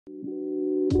Hey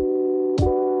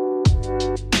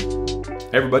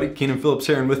everybody, Keenan Phillips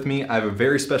here, and with me I have a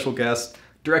very special guest,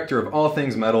 director of all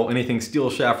things metal, anything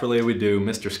steel shaft related we do,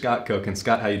 Mr. Scott Cook. And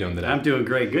Scott, how you doing today? I'm doing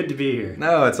great. Good to be here.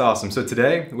 No, it's awesome. So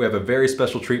today we have a very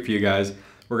special treat for you guys.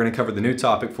 We're going to cover the new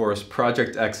topic for us,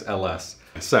 Project X LS.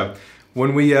 So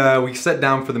when we sat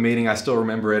down for the meeting, I still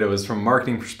remember it. It was from a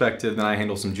marketing perspective, then I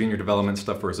handle some junior development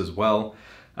stuff for us as well.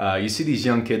 You see these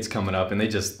young kids coming up and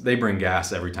they bring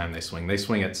gas every time they swing. They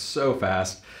swing it so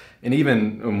fast. And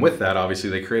even with that,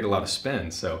 obviously, they create a lot of spin.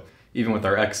 So even with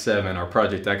our X7, our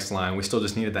Project X line, we still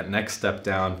just needed that next step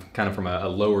down, kind of from a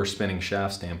lower spinning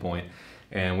shaft standpoint.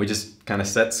 And we just kind of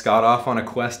set Scott off on a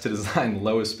quest to design the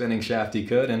lowest spinning shaft he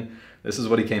could, and this is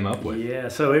what he came up with. Yeah,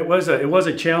 so it was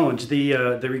a challenge.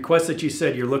 The request that you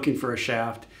said, you're looking for a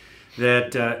shaft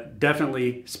that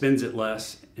definitely spins it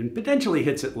less and potentially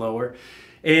hits it lower.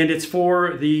 And it's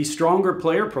for the stronger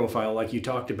player profile like you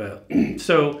talked about.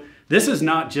 So this is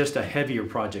not just a heavier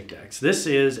Project X. This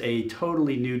is a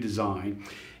totally new design.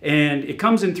 And it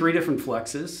comes in 3 different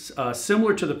flexes.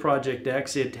 Similar to the Project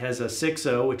X, it has a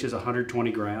 6.0, which is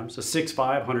 120 grams, a 6.5,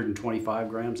 125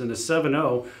 grams, and a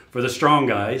 7.0 for the strong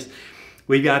guys.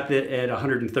 We got that at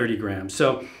 130 grams.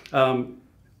 So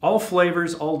all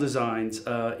flavors, all designs,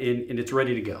 and it's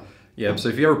ready to go. Yeah, so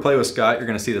if you ever play with Scott, you're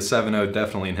going to see the 7.0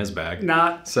 definitely in his bag.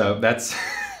 So that's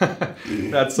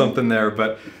that's something there.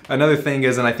 But another thing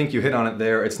is, and I think you hit on it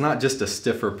there, it's not just a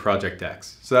stiffer Project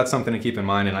X. So that's something to keep in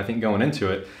mind. And I think going into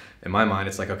it, in my mind,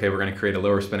 it's like, okay, we're going to create a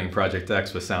lower spinning Project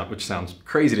X which sounds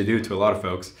crazy to do to a lot of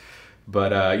folks.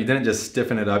 But you didn't just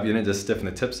stiffen it up. You didn't just stiffen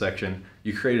the tip section.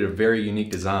 You created a very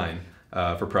unique design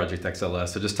for Project X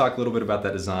LS. So just talk a little bit about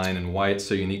that design and why it's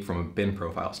so unique from a bin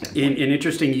profile standpoint. And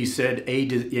interesting, you said a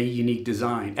unique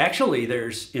design. Actually,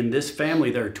 in this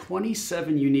family, there are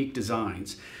 27 unique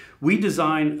designs. We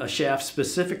design a shaft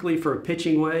specifically for a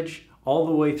pitching wedge all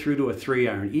the way through to a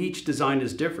 3-iron. Each design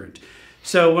is different.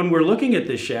 So when we're looking at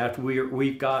this shaft,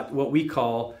 we've got what we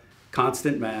call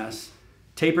constant mass,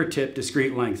 taper tip,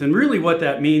 discrete length. And really what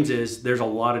that means is there's a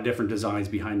lot of different designs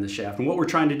behind the shaft. And what we're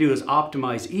trying to do is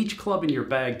optimize each club in your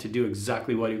bag to do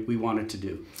exactly what we want it to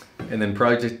do. And then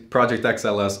Project X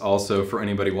LS also, for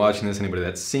anybody watching this, anybody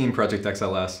that's seen Project X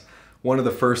LS, one of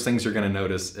the first things you're going to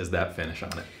notice is that finish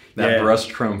on it. That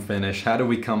brushed chrome finish. How did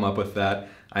we come up with that?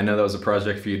 I know that was a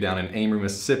project for you down in Amory,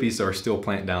 Mississippi, so our steel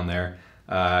plant down there.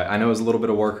 I know it was a little bit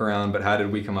of workaround, but how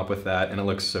did we come up with that? And it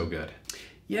looks so good.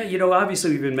 Yeah, you know,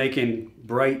 obviously we've been making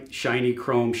bright, shiny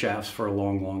chrome shafts for a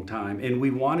long, long time. And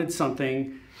we wanted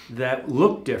something that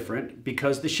looked different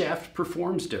because the shaft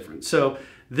performs different. So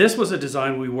this was a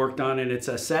design we worked on, and it's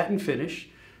a satin finish.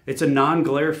 It's a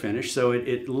non-glare finish, so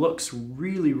it looks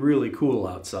really, really cool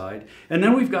outside. And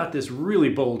then we've got this really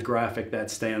bold graphic that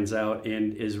stands out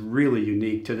and is really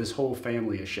unique to this whole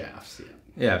family of shafts.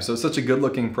 Yeah, so it's such a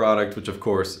good-looking product, which of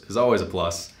course is always a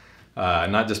plus.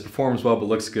 Not just performs well, but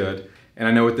looks good. And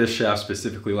I know with this shaft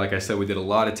specifically, like I said, we did a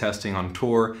lot of testing on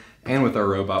tour and with our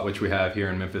robot, which we have here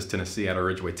in Memphis, Tennessee at our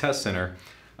Ridgeway Test Center.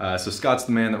 So Scott's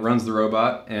the man that runs the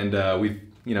robot, and we've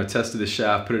tested the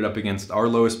shaft, put it up against our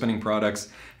lowest spinning products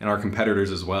and our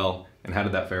competitors as well. And how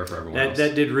did that fare for everyone else?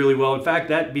 That did really well. In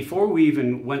fact, before we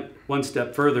even went one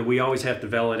step further, we always have to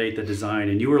validate the design.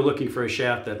 And you were looking for a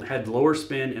shaft that had lower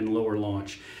spin and lower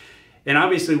launch. And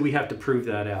obviously we have to prove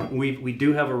that out. We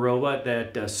do have a robot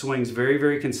that swings very,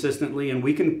 very consistently, and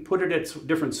we can put it at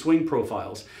different swing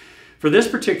profiles. For this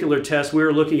particular test, we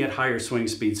were looking at higher swing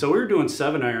speeds. So we were doing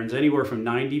 7-irons anywhere from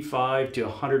 95 to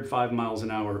 105 miles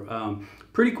an hour.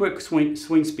 Pretty quick swing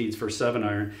speeds for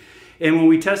 7-iron. And when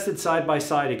we tested side by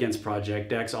side against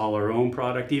Project X, all our own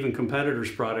product, even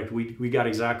competitors' product, we got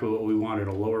exactly what we wanted,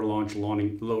 a lower launch,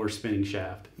 lower spinning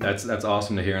shaft. That's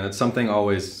awesome to hear, and that's something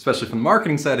always, especially from the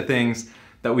marketing side of things,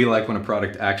 that we like when a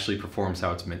product actually performs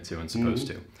how it's meant to and supposed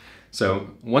to.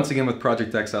 So once again with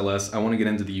Project X LS, I want to get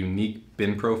into the unique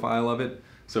bin profile of it.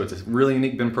 So it's a really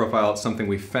unique bin profile. It's something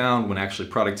we found when actually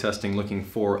product testing looking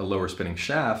for a lower spinning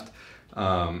shaft.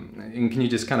 And can you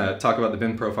just kind of talk about the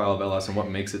bin profile of LS and what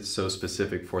makes it so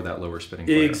specific for that lower spinning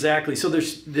player? Exactly. So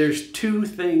there's 2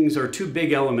 things, or 2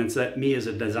 big elements that me as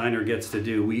a designer gets to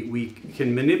do. We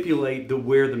can manipulate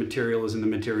where the material is in the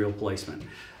material placement.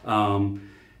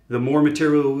 The more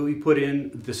material we put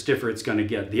in, the stiffer it's going to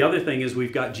get. The other thing is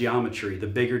we've got geometry, the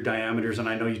bigger diameters, and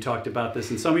I know you talked about this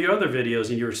in some of your other videos,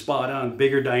 and you're spot on.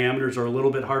 Bigger diameters are a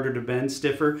little bit harder to bend,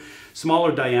 stiffer.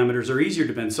 Smaller diameters are easier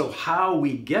to bend. So how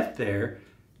we get there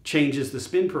changes the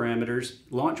spin parameters,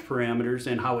 launch parameters,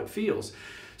 and how it feels.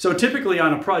 So typically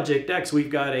on a Project X, we've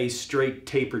got a straight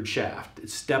tapered shaft.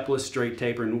 It's stepless straight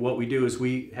taper, and what we do is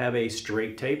we have a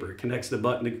straight taper. It connects the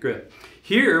butt and the grip.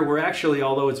 Here, we're actually,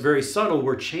 although it's very subtle,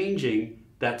 we're changing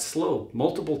that slope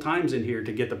multiple times in here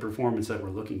to get the performance that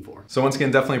we're looking for. So once again,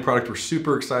 definitely a product we're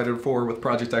super excited for with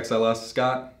Project XLS.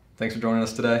 Scott, thanks for joining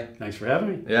us today. Thanks for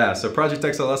having me. Yeah, so Project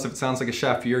XLS, if it sounds like a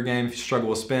shaft for your game, if you struggle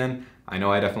with spin, I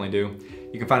know I definitely do.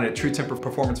 You can find it at True Temper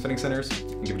Performance Fitting Centers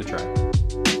and give it a try.